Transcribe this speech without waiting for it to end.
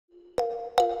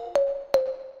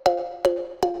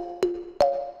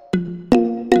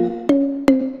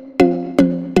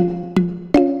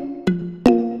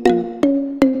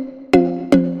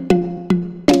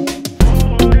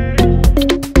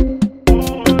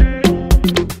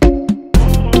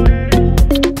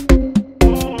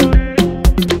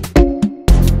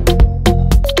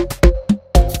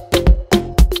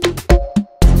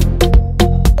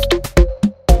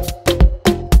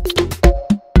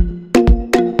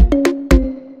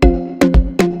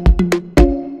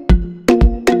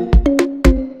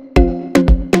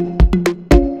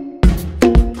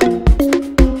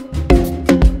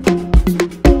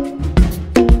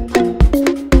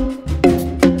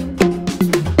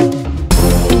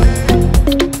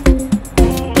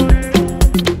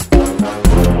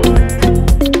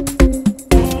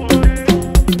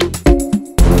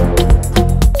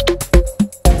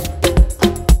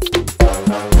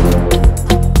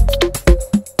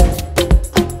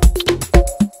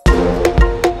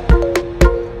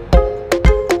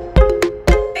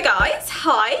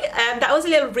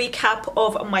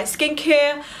of my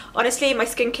skincare. Honestly, my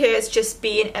skincare has just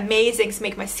been amazing. It's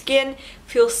make my skin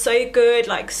feel so good,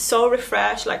 like so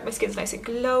refreshed, like my skin's nice and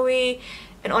glowy,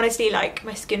 and honestly, like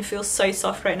my skin feels so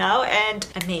soft right now and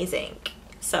amazing.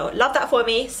 So love that for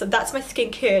me. So that's my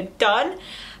skincare done.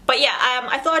 But yeah,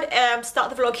 I thought I'd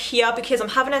start the vlog here because I'm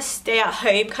having a stay at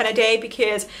home kind of day,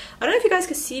 because I don't know if you guys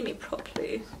can see me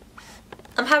properly.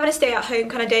 I'm having a stay at home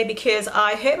kind of day because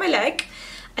I hurt my leg.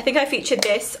 I think I featured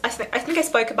this. I think I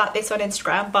spoke about this on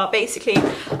Instagram, but basically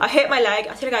I hurt my leg.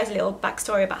 I'll tell you guys a little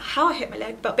backstory about how I hurt my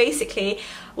leg. But basically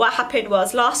what happened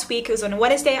was last week, it was on a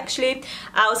Wednesday actually,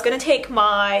 I was going to take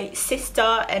my sister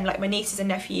and like my nieces and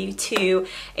nephew to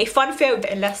a fun fair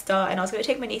in Leicester, and I was going to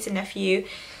take my niece and nephew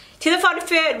to the fun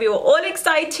fair, and we were all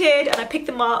excited, and I picked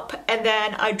them up and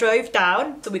then I drove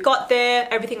down. So we got there,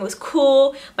 everything was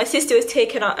cool. My sister was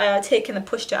taking and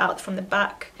pushed her out from the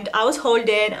back, and I was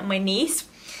holding my niece,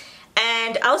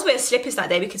 and I was wearing slippers that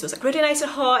day because it was like really nice and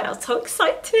hot, and I was so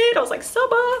excited. I was like,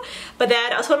 summer. But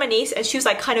then I was holding my niece, and she was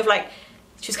kind of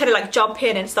like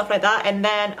jumping and stuff like that, and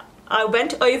then I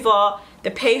went over the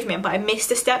pavement, but I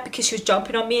missed a step because she was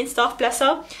jumping on me and stuff, bless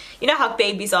her. You know how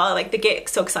babies are, like they get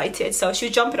so excited. So she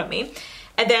was jumping on me,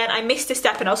 and then I missed a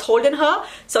step and I was holding her.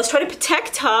 So I was trying to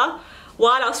protect her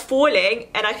while I was falling,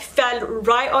 and I fell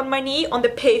right on my knee on the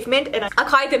pavement, and I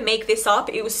can't even make this up.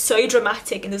 It was so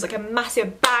dramatic, and there was like a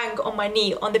massive bang on my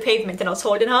knee on the pavement, and I was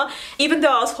holding her. Even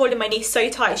though I was holding my knee so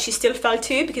tight, she still fell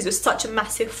too because it was such a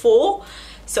massive fall.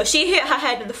 So she hit her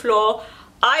head on the floor,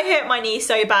 I hit my knee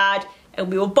so bad, and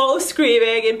we were both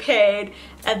screaming in pain.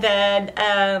 And then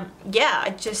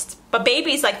yeah, but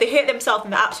babies, like, they hurt themselves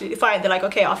and they're absolutely fine. They're like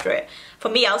okay after it. For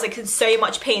me, I was like in so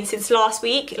much pain since last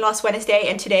Wednesday,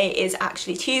 and today is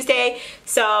actually Tuesday.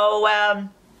 So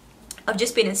I've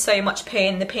just been in so much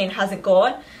pain. The pain hasn't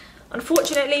gone,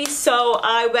 unfortunately. So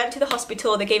I went to the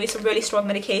hospital. They gave me some really strong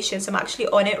medication, so I'm actually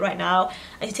on it right now.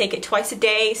 I need to take it twice a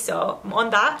day, so I'm on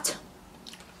that.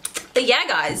 But yeah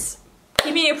guys,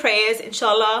 keep me in your prayers.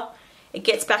 Inshallah it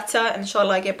gets better, and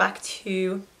inshallah I get back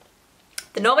to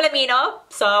the normal Amina.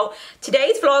 So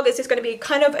today's vlog is just going to be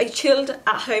kind of a chilled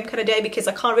at home kind of day because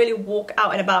I can't really walk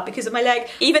out and about because of my leg.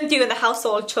 Even doing the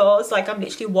household chores, like I'm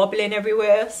literally wobbling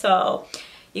everywhere. So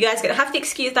you guys are going to have to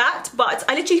excuse that. But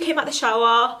I literally came out the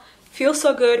shower, feel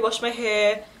so good, washed my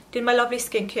hair, did my lovely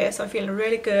skincare, so I'm feeling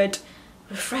really good,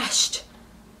 refreshed,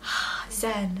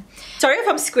 zen. Sorry if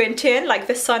I'm squinting, like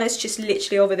the sun is just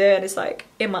literally over there and it's like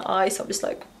in my eyes, so I'm just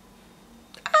like,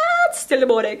 it's still the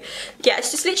morning. Yeah,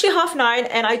 it's just literally 9:30,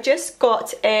 and I just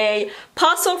got a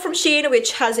parcel from Shein,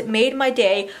 which has made my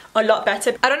day a lot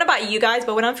better. I don't know about you guys,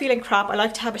 but when I'm feeling crap, I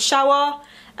like to have a shower,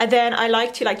 and then I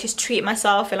like to just treat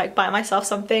myself and like buy myself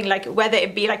something, like whether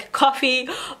it be like a coffee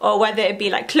or whether it be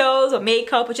like clothes or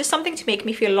makeup or just something to make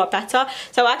me feel a lot better.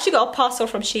 So I actually got a parcel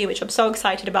from Shein, which I'm so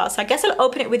excited about. So I guess I'll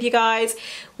open it with you guys.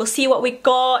 We'll see what we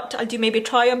got. I'll do maybe a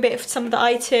try on bit of some of the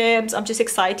items. I'm just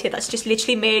excited. That's just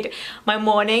literally made my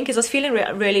morning because I was feeling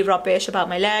really rubbish about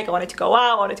my leg. I wanted to go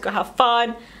out, I wanted to go have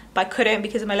fun, but I couldn't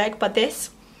because of my leg. But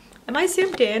this, am I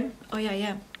zoomed in? Oh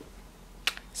yeah.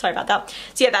 Sorry about that.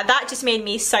 So yeah, that just made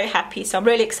me so happy. So I'm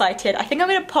really excited. I think I'm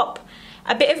gonna pop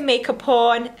a bit of makeup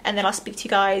on and then I'll speak to you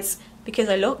guys because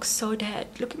I look so dead.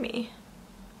 Look at me.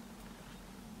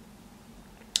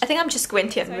 I think I'm just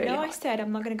squinting. So really. I know I said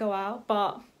I'm not gonna go out,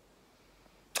 but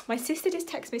my sister just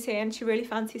texted me saying she really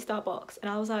fancies Starbucks,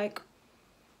 and I was like,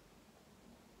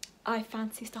 I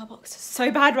fancy Starbucks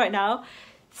so bad right now,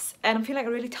 and I'm feeling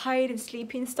like really tired and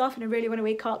sleepy and stuff, and I really want to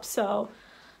wake up. So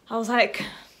I was like,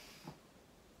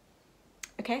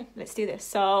 okay, let's do this.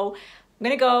 So I'm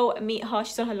gonna go and meet her.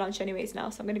 She's on her lunch anyways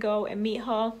now, so I'm gonna go and meet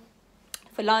her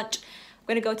for lunch. I'm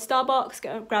gonna go to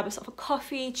Starbucks, grab myself a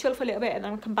coffee, chill for a little bit, and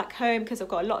then I'll come back home because I've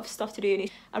got a lot of stuff to do.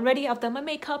 I'm ready. I've done my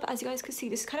makeup. As you guys can see,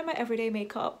 this is kind of my everyday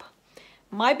makeup.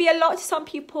 Might be a lot to some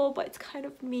people, but it's kind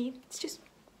of me.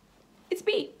 It's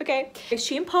me, okay?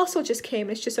 Shein parcel just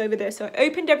came. It's just over there. So I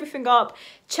opened everything up,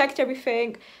 checked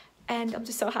everything, and I'm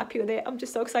just so happy with it. I'm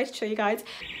just so excited to show you guys.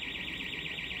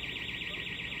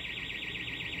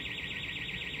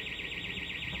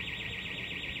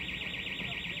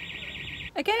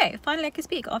 Okay, finally I can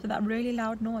speak after that really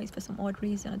loud noise for some odd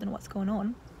reason. I don't know what's going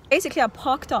on. Basically, I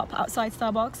parked up outside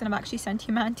Starbucks and I've actually sent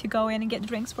your man to go in and get the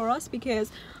drinks for us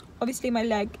because obviously my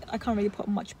leg, I can't really put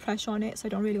much pressure on it, so I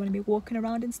don't really want to be walking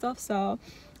around and stuff. So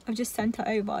I've just sent her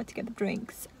over to get the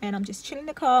drinks and I'm just chilling in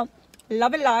the car,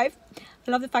 loving life.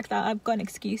 I love the fact that I've got an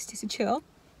excuse to chill.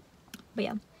 But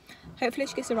yeah, hopefully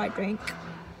she gets the right drink.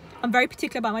 I'm very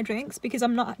particular about my drinks because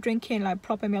I'm not drinking like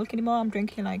proper milk anymore. I'm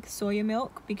drinking like soya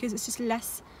milk because it's just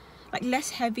less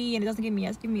heavy and it doesn't give me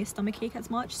a stomachache as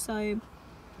much. So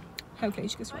Hopefully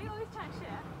she goes right.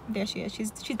 There she is.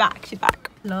 She's back. She's back.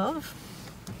 Love.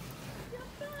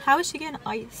 How is she getting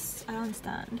ice? I don't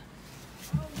understand.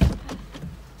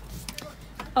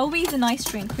 Always a nice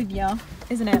drink with you,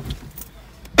 isn't it?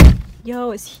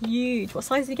 Yo, it's huge. What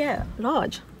size did you get?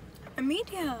 Large? A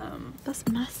medium. That's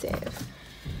massive.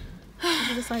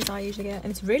 This is the size I usually get. And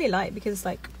it's really light because it's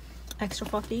like extra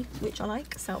frothy, which I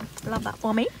like. So love that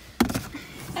for me.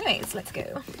 Anyways, let's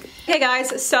go. Okay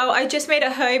guys, so I just made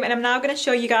it home and I'm now going to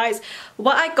show you guys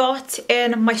what I got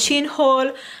in my Shein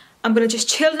haul. I'm going to just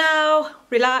chill now,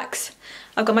 relax.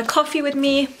 I've got my coffee with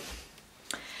me.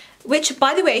 Which,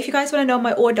 by the way, if you guys want to know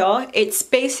my order, it's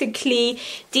basically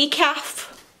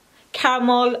decaf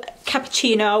caramel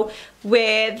cappuccino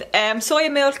with soy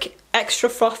milk, extra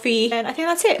frothy, and I think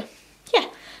that's it. Yeah,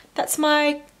 that's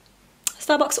my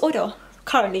Starbucks order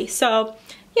currently. So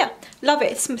yeah, love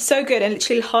it. It's so good and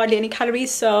literally hardly any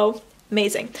calories, so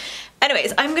amazing.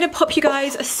 Anyways, I'm gonna pop you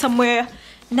guys somewhere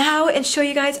now and show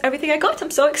you guys everything I got.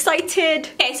 I'm so excited.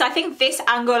 Okay, so I think this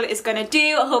angle is gonna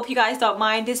do. I hope you guys don't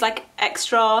mind. There's like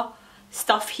extra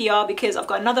stuff here because I've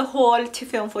got another haul to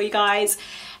film for you guys.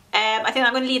 I think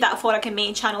I'm going to leave that for like a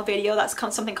main channel video. That's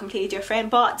something completely different.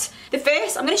 But the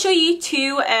first, I'm going to show you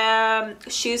two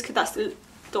shoes because that's the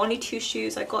only two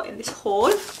shoes I got in this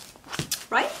haul.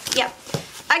 Right? Yeah.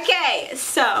 Okay,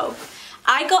 so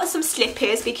I got some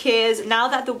slippers because now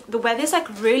that the weather's like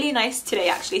really nice today,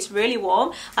 actually it's really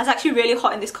warm. I was actually really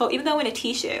hot in this coat, even though in a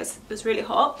t-shirt it was really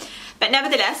hot. But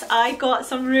nevertheless, I got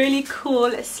some really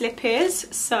cool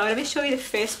slippers. So let me show you the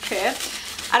first pair.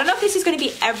 I don't know if this is going to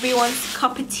be everyone's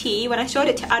cup of tea. When I showed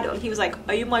it to Adol, he was like,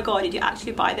 oh my god, did you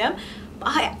actually buy them? But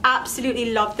I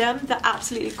absolutely love them. They're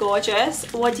absolutely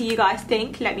gorgeous. What do you guys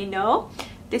think? Let me know.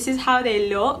 This is how they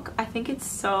look. I think it's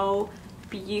so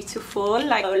beautiful.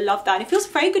 Like, I love that. It feels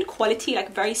very good quality,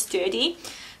 like very sturdy.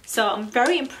 So I'm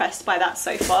very impressed by that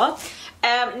so far.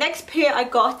 Next pair I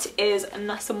got is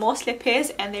some more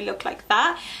slippers and they look like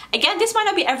that. Again, this might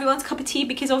not be everyone's cup of tea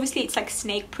because obviously it's like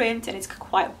snake print and it's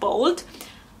quite bold.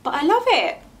 But I love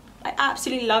it. I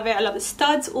absolutely love it. I love the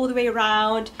studs all the way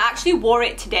around. I actually wore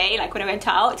it today, like when I went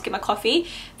out to get my coffee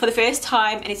for the first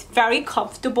time, and it's very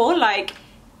comfortable, like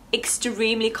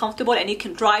extremely comfortable, and you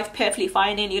can drive perfectly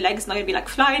fine and your legs not gonna be like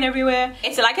flying everywhere.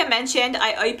 And so like I mentioned,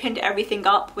 I opened everything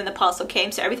up when the parcel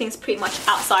came, so everything's pretty much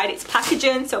outside its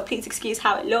packaging, so please excuse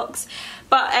how it looks.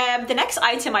 But the next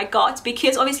item I got,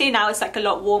 because obviously now it's like a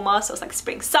lot warmer, so it's like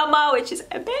spring summer, which is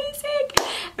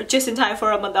amazing, just in time for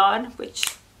Ramadan, which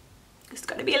it's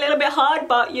gonna be a little bit hard,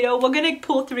 but you know, we're gonna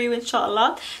pull through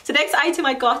inshallah. So the next item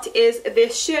I got is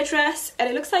this shirt dress, and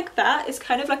it looks like that. It's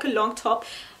kind of like a long top.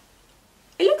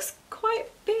 It looks quite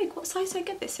big. What size did I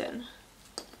get this in?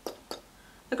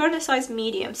 I got in a size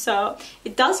medium, so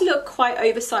it does look quite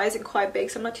oversized and quite big,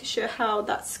 so I'm not too sure how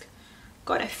that's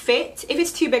gonna fit. If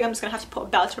it's too big, I'm just gonna have to put a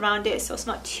belt around it, so it's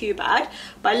not too bad.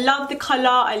 But I love the color,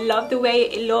 I love the way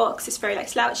it looks. It's very like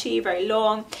slouchy, very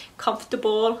long,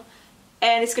 comfortable,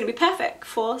 and it's going to be perfect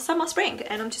for summer, spring,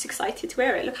 and I'm just excited to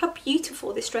wear it. Look how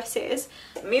beautiful this dress is.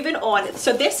 Moving on,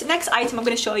 so this next item I'm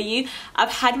going to show you, I've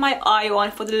had my eye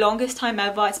on for the longest time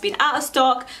ever. It's been out of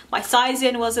stock, my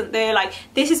sizing wasn't there. Like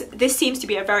this seems to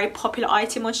be a very popular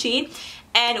item on Shein,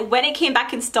 and when it came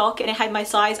back in stock and it had my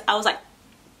size, I was like,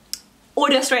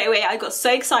 order straight away. I got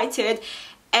so excited,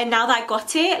 and now that I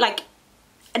got it, like,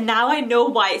 and now I know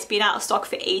why it's been out of stock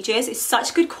for ages. It's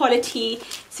such good quality.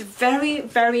 It's very,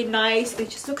 very nice. It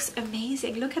just looks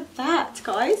amazing. Look at that,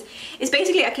 guys. It's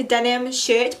basically like a denim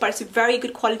shirt, but it's a very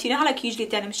good quality. You know how like usually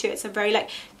denim shirts are very like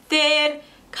thin,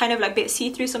 kind of like a bit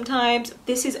see-through sometimes.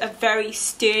 This is a very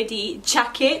sturdy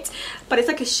jacket, but it's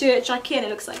like a shirt jacket and it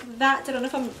looks like that. I don't know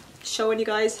if I'm showing you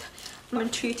guys. I'm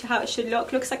true to how it should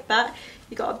look. Looks like that.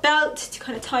 You got a belt to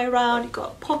kind of tie around. You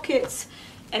got pockets.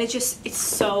 And it's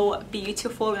so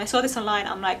beautiful. When I saw this online,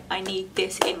 I'm like, I need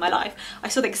this in my life. I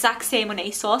saw the exact same on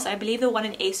ASOS. I believe the one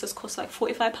in ASOS cost like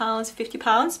 £45,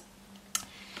 £50.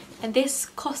 And this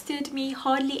costed me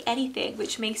hardly anything,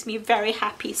 which makes me very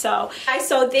happy. So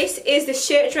this is the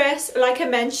shirt dress. Like I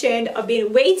mentioned, I've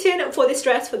been waiting for this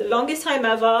dress for the longest time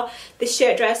ever, this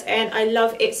shirt dress, and I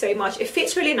love it so much. It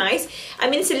fits really nice. I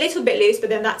mean, it's a little bit loose, but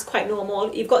then that's quite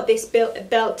normal. You've got this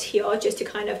belt here just to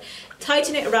kind of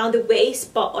tighten it around the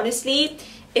waist, but honestly,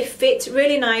 it fits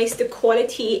really nice. The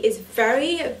quality is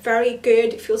very, very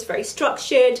good. It feels very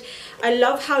structured. I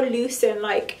love how loose and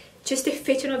like just the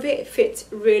fitting of it fits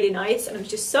really nice, and I'm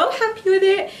just so happy with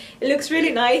it. It looks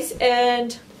really nice,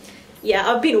 and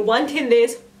yeah, I've been wanting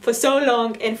this for so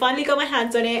long and finally got my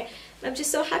hands on it. I'm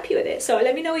just so happy with it. So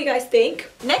let me know what you guys think.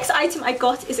 Next item I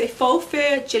got is a faux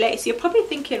fur gilet. So you're probably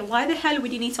thinking, why the hell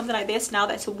would you need something like this now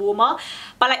that it's warmer?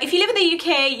 But like, if you live in the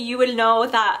UK, you will know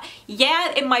that,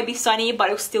 yeah, it might be sunny, but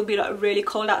it'll still be like really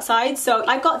cold outside. So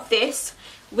I got this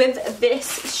with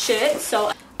this shirt.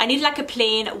 So I need like a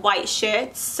plain white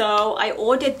shirt, so I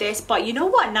ordered this. But you know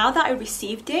what, now that I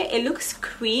received it, it looks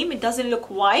cream, it doesn't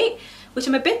look white, which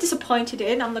I'm a bit disappointed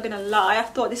in, I'm not gonna lie. I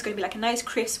thought this was gonna be like a nice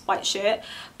crisp white shirt,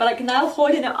 but like now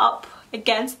holding it up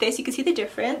against this, you can see the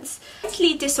difference.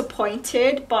 Slightly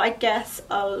disappointed, but I guess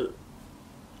I'll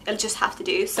just have to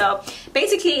do. So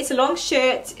basically it's a long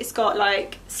shirt, it's got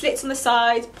like slits on the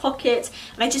sides, pockets,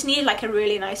 and I just needed like a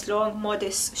really nice long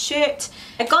modest shirt.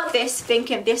 I got this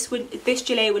thinking this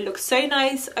gilet would look so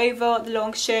nice over the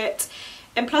long shirt,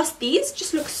 and plus these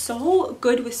just look so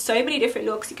good with so many different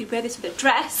looks. You could wear this with a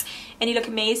dress and you look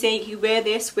amazing. You could wear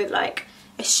this with like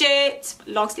a shirt,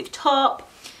 long sleeve top,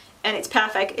 and it's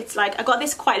perfect. It's like, I got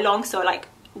this quite long, so like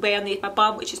way underneath my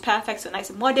bum, which is perfect, so nice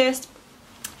and modest.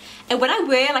 And when I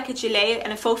wear like a gilet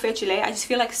and a faux fur gilet, I just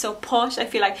feel like so posh. I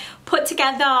feel like put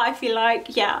together. I feel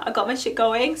like, yeah, I got my shit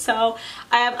going. So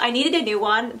I needed a new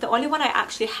one. The only one I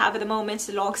actually have at the moment is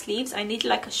the long sleeves. I needed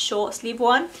like a short sleeve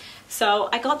one. So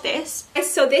I got this.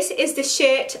 So this is the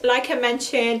shirt. Like I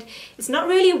mentioned, it's not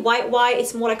really white,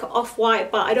 it's more like an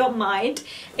off-white, but I don't mind.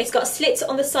 It's got slits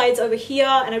on the sides over here,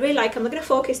 and I really like it. I'm not going to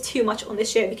focus too much on this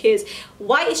shirt because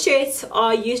white shirts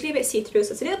are usually a bit see-through,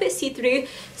 so it's a little bit see-through,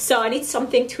 so I need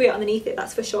something to wear underneath it,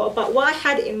 that's for sure. But what I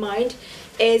had in mind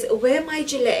is wear my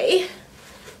gilet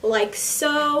like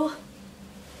so.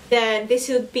 Then this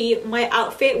would be my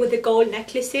outfit with the gold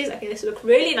necklaces. I think this would look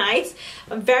really nice.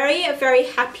 I'm very, very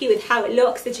happy with how it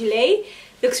looks. The gilet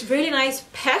looks really nice,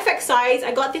 perfect size.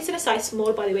 I got this in a size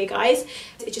small, by the way, guys.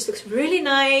 It just looks really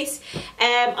nice.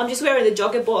 I'm just wearing the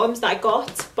jogger bottoms that I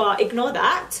got, but ignore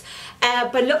that.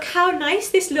 But look how nice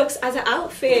this looks as an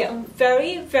outfit. I'm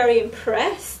very, very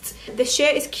impressed. The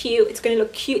shirt is cute. It's going to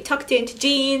look cute tucked into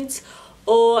jeans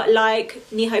or like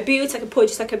knee-high boots. I can put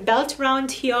just like a belt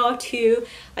around here too.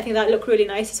 I think that look really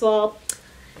nice as well.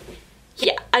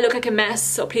 Yeah, I look like a mess,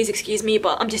 so please excuse me,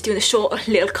 but I'm just doing the short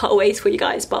little cutaways for you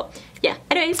guys. But yeah,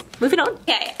 anyways, moving on.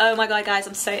 Okay, oh my god, guys,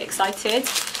 I'm so excited.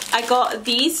 I got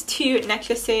these two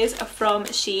necklaces from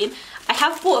Shein. I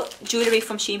have bought jewellery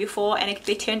from Shein before, and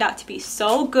they turned out to be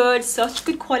so good, such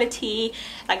good quality,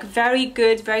 like very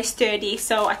good, very sturdy,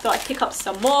 so I thought I'd pick up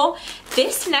some more.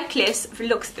 This necklace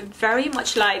looks very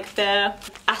much like the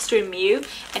Astra Miu,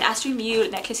 and Astra Miu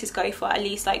necklaces go for at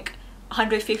least like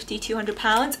 150, 200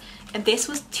 pounds, and this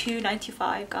was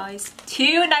 £2.95, guys.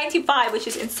 £2.95, which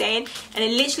is insane, and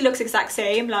it literally looks exact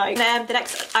same. Like, the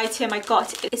next item I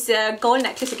got is a gold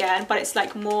necklace again, but it's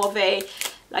like more of a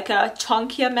like a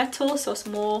chunkier metal, so it's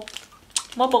more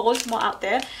bold, more out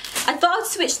there. I thought I'd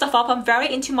switch stuff up. I'm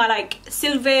very into my like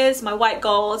silvers, my white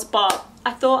golds, but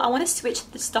I thought I want to switch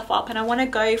this stuff up and I want to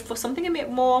go for something a bit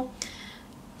more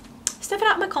stepping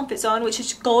out of my comfort zone, which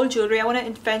is gold jewelry. I want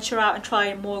to venture out and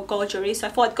try more gold jewelry, so I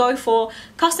thought I'd go for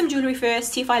custom jewelry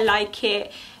first, see if I like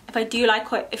it. If I do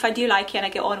like it and I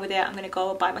get on with it, I'm going to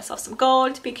go buy myself some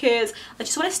gold, because I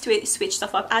just want to switch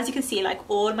stuff up. As you can see, like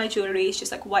all my jewelry is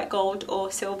just like white gold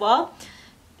or silver.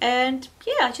 And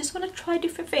yeah, I just want to try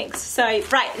different things. So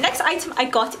right, next item I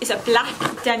got is a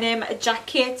black denim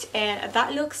jacket, and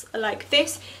that looks like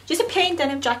this. Just a plain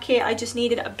denim jacket. I just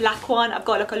needed a black one. I've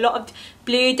got like a lot of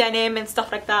blue denim and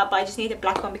stuff like that, but I just needed a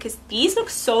black one because these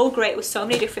look so great with so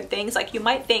many different things. Like, you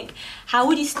might think, how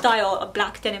would you style a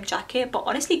black denim jacket? But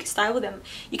honestly, you can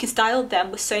style them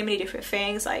with so many different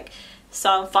things, like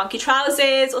some funky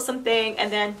trousers or something,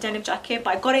 and then denim jacket.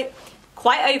 But I got it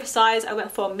quite oversized. I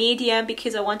went for a medium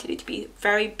because I wanted it to be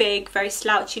very big, very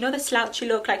slouchy. You know the slouchy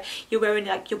look, like you're wearing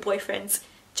like your boyfriend's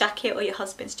jacket or your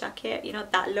husband's jacket, you know,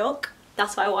 that look.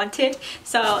 That's what I wanted.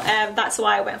 So that's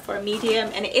why I went for a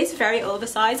medium, and it is very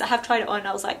oversized. I have tried it on and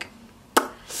I was like,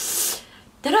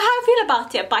 don't know how I feel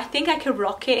about it, but I think I can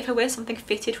rock it. If I wear something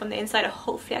fitted from the inside,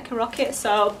 hopefully I can rock it.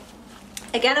 So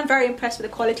again, I'm very impressed with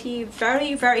the quality.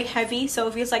 Very, very heavy, so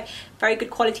it feels like very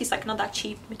good quality. It's like not that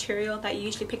cheap material that you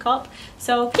usually pick up.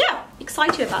 So yeah,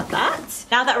 excited about that.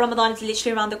 Now that Ramadan is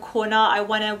literally around the corner, I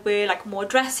want to wear like more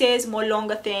dresses, more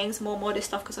longer things, more modest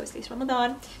stuff, because obviously it's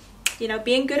Ramadan, you know,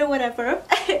 being good or whatever.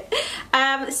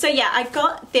 So yeah, I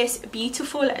got this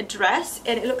beautiful dress,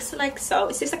 and it looks like so.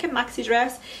 It's just like a maxi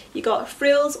dress. You got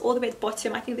frills all the way at the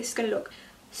bottom. I think this is going to look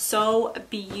so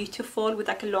beautiful with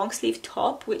like a long sleeve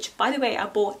top, which by the way I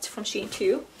bought from Shein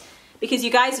too, because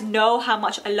you guys know how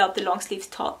much I love the long sleeve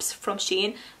tops from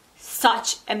Shein.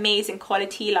 Such amazing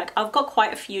quality. Like, I've got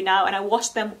quite a few now and I wash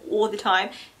them all the time.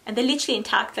 and they're literally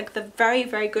intact. Like they're very,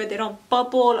 very good. They don't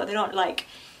bubble, or they don't like,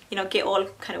 you know, get all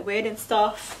kind of weird and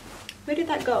stuff. Where did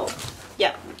that go?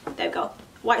 Yeah, there we go.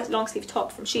 White long sleeve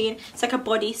top from Shein. It's like a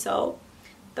body, so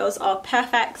those are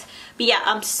perfect. But yeah,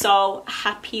 I'm so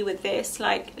happy with this.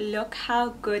 Like, look how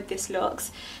good this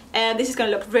looks. And this is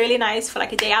gonna look really nice for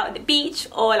like a day out at the beach,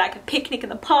 or like a picnic in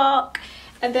the park.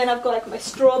 And then I've got like my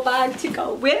straw bag to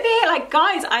go with it. Like,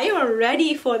 guys, I am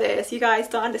ready for this. You guys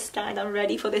don't understand. I'm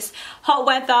ready for this hot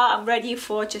weather. I'm ready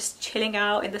for just chilling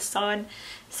out in the sun.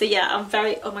 So yeah, I'm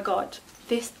very, oh my god,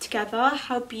 this together,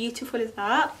 how beautiful is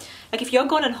that? Like, if you're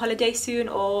going on holiday soon,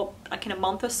 or like in a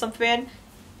month or something,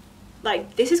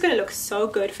 like, this is gonna look so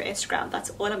good for Instagram. That's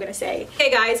all I'm gonna say.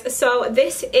 Okay guys, so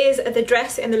this is the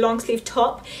dress in the long sleeve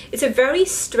top. It's a very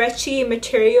stretchy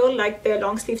material, like the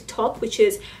long sleeve top, which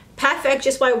is perfect,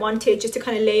 just what I wanted, just to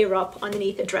kind of layer up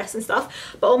underneath the dress and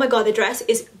stuff. But oh my god, the dress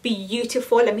is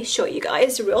beautiful. Let me show you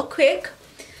guys real quick.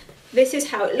 This is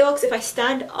how it looks. If I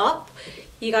stand up,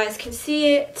 you guys can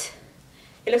see it.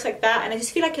 It looks like that, and I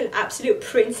just feel like an absolute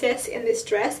princess in this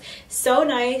dress. So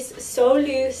nice, so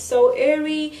loose, so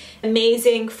airy,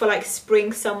 amazing for like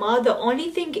spring, summer. The only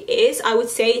thing is, I would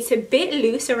say it's a bit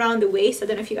loose around the waist. I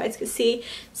don't know if you guys can see,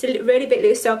 it's a really bit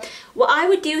loose. So what I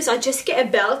would do is I'll just get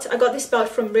a belt. I got this belt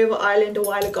from River Island a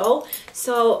while ago,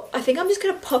 so I think I'm just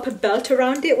gonna pop a belt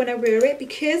around it when I wear it,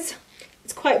 because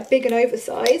it's quite big and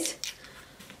oversized.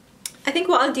 I think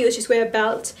what I'll do is just wear a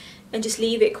belt and just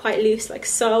leave it quite loose, like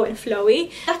so, and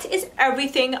flowy. That is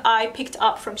everything I picked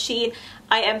up from Shein.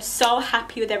 I am so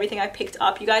happy with everything I picked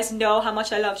up. You guys know how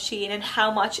much I love Shein, and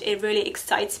how much it really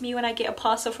excites me when I get a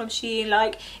parcel from Shein.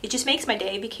 Like, it just makes my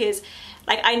day, because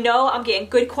like, I know I'm getting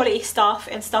good quality stuff,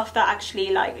 and stuff that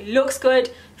actually like looks good,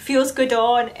 feels good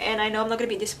on, and I know I'm not gonna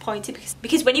be disappointed,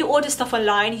 because when you order stuff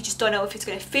online, you just don't know if it's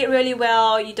gonna fit really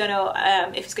well. You don't know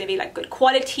if it's gonna be like good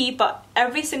quality. But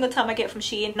every single time I get from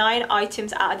Shein, 9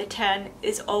 items out of the 10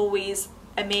 is always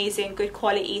amazing, good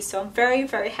quality. So I'm very,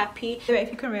 very happy. Anyway,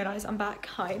 if you can realize, I'm back.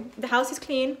 Hi. The house is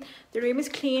clean, the room is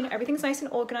clean, everything's nice and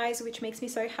organized, which makes me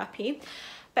so happy.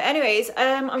 But anyways,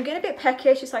 I'm getting a bit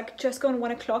peckish. It's like just gone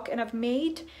 1 o'clock, and I've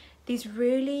made these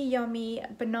really yummy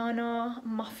banana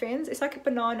muffins. It's like a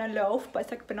banana loaf, but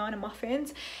it's like banana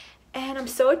muffins, and I'm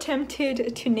so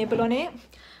tempted to nibble on it.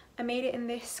 I made it in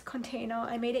this container.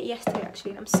 I made it yesterday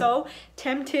actually, and I'm so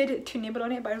tempted to nibble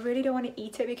on it, but I really don't want to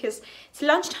eat it because it's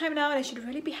lunchtime now, and I should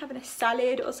really be having a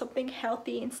salad or something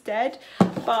healthy instead.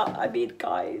 But I mean,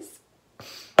 guys,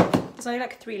 there's only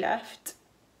like 3 left.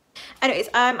 Anyways,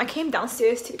 I came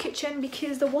downstairs to the kitchen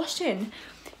because the washing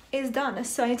is done,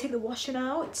 so I need to take the washing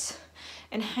out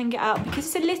and hang it out, because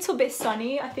it's a little bit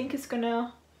sunny. I think it's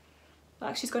gonna, well,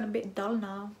 actually it's gone a bit dull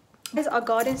now. Because our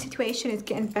garden situation is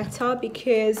getting better,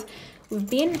 because we've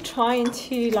been trying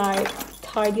to like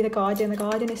tidy the garden. The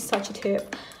garden is such a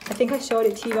tip. I think I showed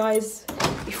it to you guys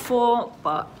before,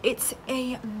 but it's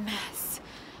a mess.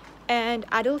 And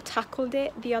Adil tackled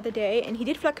it the other day, and he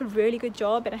did like a really good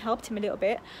job, and I helped him a little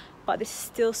bit. But there's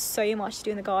still so much to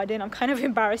do in the garden. I'm kind of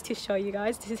embarrassed to show you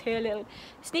guys. This is here a little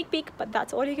sneak peek, but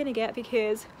that's all you're gonna get,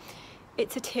 because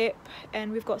it's a tip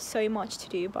and we've got so much to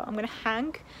do. But I'm gonna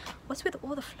hang, what's with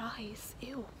all the flies?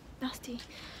 Ew, nasty.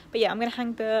 But yeah, I'm gonna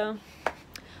hang the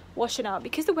washing out,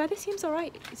 because the weather seems all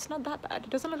right. It's not that bad. It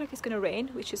doesn't look like it's gonna rain,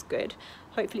 which is good.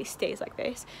 Hopefully it stays like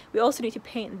this. We also need to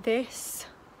paint this.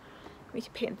 We need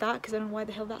to paint that, because I don't know why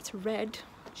the hell that's red.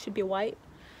 It should be white.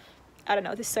 I don't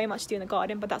know, there's so much to do in the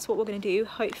garden, but that's what we're going to do.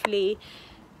 Hopefully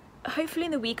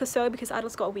in the week or so, because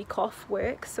Adil's got a week off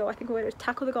work. So I think we're going to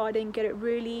tackle the garden, get it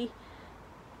really,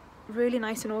 really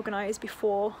nice and organized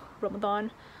before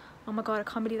Ramadan. Oh my god, I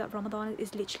can't believe that Ramadan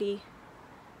is literally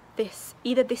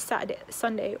either this Saturday,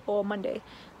 Sunday or Monday.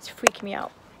 It's freaking me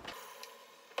out.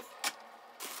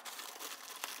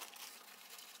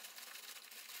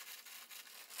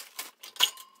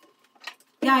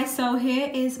 Guys, so here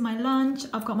is my lunch.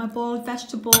 I've got my boiled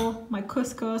vegetable, my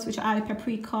couscous, which I added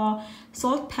paprika,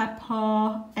 salt,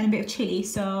 pepper, and a bit of chili.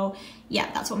 So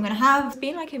yeah, that's what I'm gonna have. It's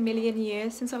been like a million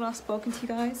years since I last spoken to you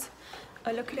guys.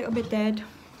 I look a little bit dead.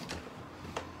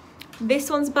 This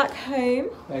one's back home.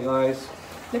 Hey guys.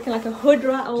 Looking like a hood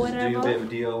rat or whatever. Do a bit of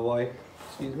DIY.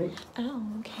 Excuse me. Oh,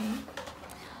 okay.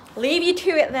 Leave you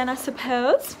to it then, I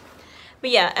suppose.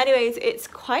 But yeah, anyways, it's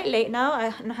quite late now. I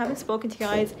haven't spoken to you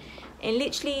guys in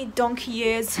literally donkey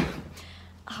years.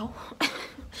 Ow.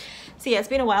 So yeah, it's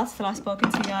been a while since I've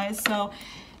spoken to you guys. So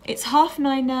it's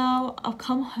 9:30 now. I've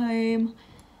come home,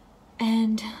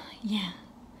 and yeah,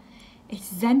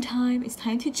 it's Zen time. It's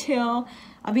time to chill.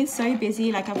 I've been so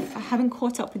busy. Like I haven't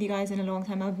caught up with you guys in a long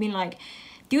time. I've been like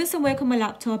doing some work on my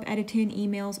laptop, editing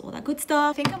emails, all that good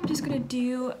stuff. I think I'm just gonna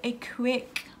do a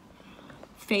quick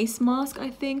face mask, I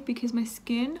think, because my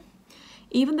skin,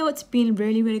 even though it's been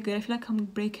really good, I feel like I'm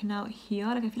breaking out here.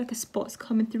 Like I feel like a spot's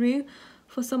coming through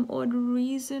for some odd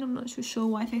reason. I'm not too sure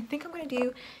why. I think I'm gonna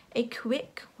do a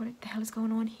quick, what the hell is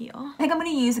going on here? I think I'm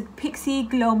gonna use a Pixie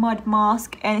Glow Mud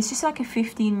mask, and it's just like a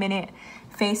 15-minute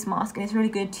face mask, and it's really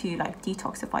good to like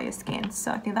detoxify your skin.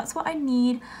 So I think that's what I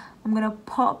need. I'm gonna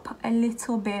pop a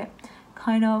little bit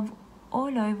kind of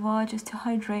all over just to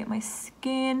hydrate my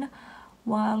skin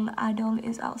while Adol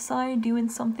is outside doing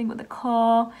something with the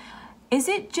car. Is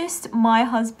it just my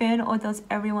husband, or does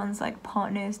everyone's like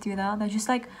partners do that? They're just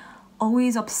like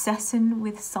always obsessing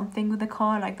with something with the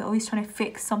car. Like they're always trying to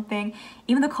fix something,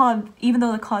 even though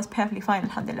the car is perfectly fine,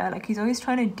 alhamdulillah. Like he's always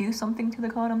trying to do something to the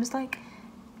car, and I'm just like,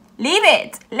 leave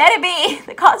it, let it be,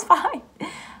 the car's fine.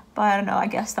 But I don't know, I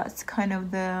guess that's kind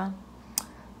of the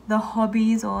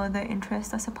hobbies or the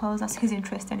interest, I suppose. That's his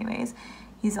interest anyways.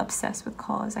 He's obsessed with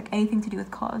cars, like anything to do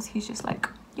with cars. He's just like,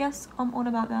 yes, I'm all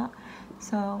about that.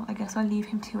 So I guess I'll leave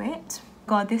him to it.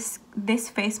 God, this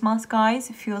face mask, guys,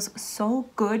 it feels so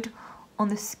good on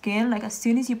the skin. Like as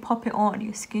soon as you pop it on,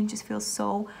 your skin just feels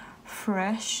so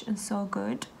fresh and so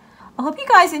good. I hope you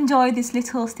guys enjoyed this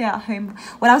little stay at home,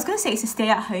 well, I was gonna say it's a stay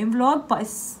at home vlog, but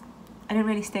I didn't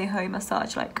really stay home as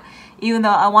such. Like even though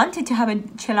I wanted to have a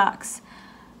chillax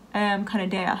kind of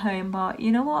day at home, but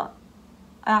you know what,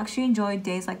 I actually enjoy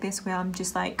days like this where I'm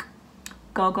just like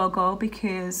go,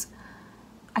 because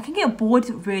I can get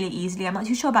bored really easily. I'm not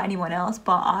too sure about anyone else,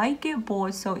 but I get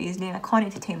bored so easily and I can't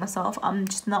entertain myself. I'm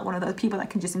just not one of those people that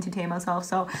can just entertain myself.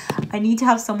 So I need to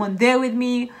have someone there with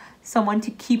me, someone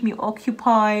to keep me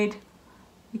occupied,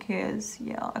 because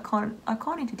yeah, I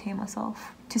can't entertain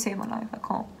myself to save my life. I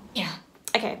can't. Yeah.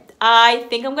 Okay, I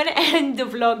think I'm gonna end the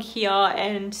vlog here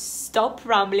and stop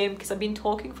rambling because I've been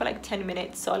talking for like 10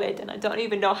 minutes solid and I don't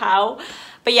even know how.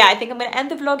 But yeah, I think I'm gonna end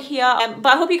the vlog here.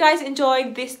 But I hope you guys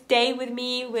enjoyed this day with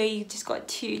me where you just got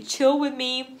to chill with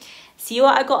me, see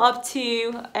what I got up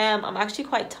to. I'm actually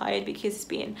quite tired because it's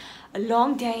been a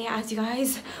long day, as you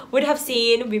guys would have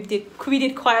seen. We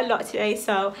did quite a lot today,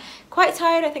 so quite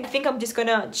tired. I think I'm just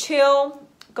gonna chill,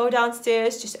 go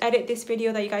downstairs, just edit this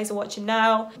video that you guys are watching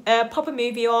now, pop a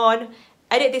movie on,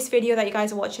 edit this video that you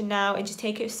guys are watching now, and just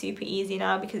take it super easy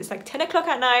now because it's like 10 o'clock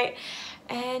at night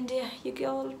and your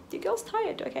girl's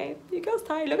tired. Okay, your girl's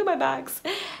tired. Look at my bags.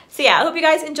 So yeah, I hope you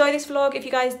guys enjoyed this vlog. If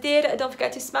you guys did, don't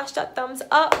forget to smash that thumbs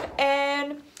up,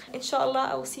 and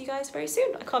inshallah I will see you guys very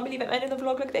soon. I can't believe I'm ending the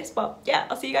vlog like this, but yeah,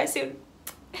 I'll see you guys soon.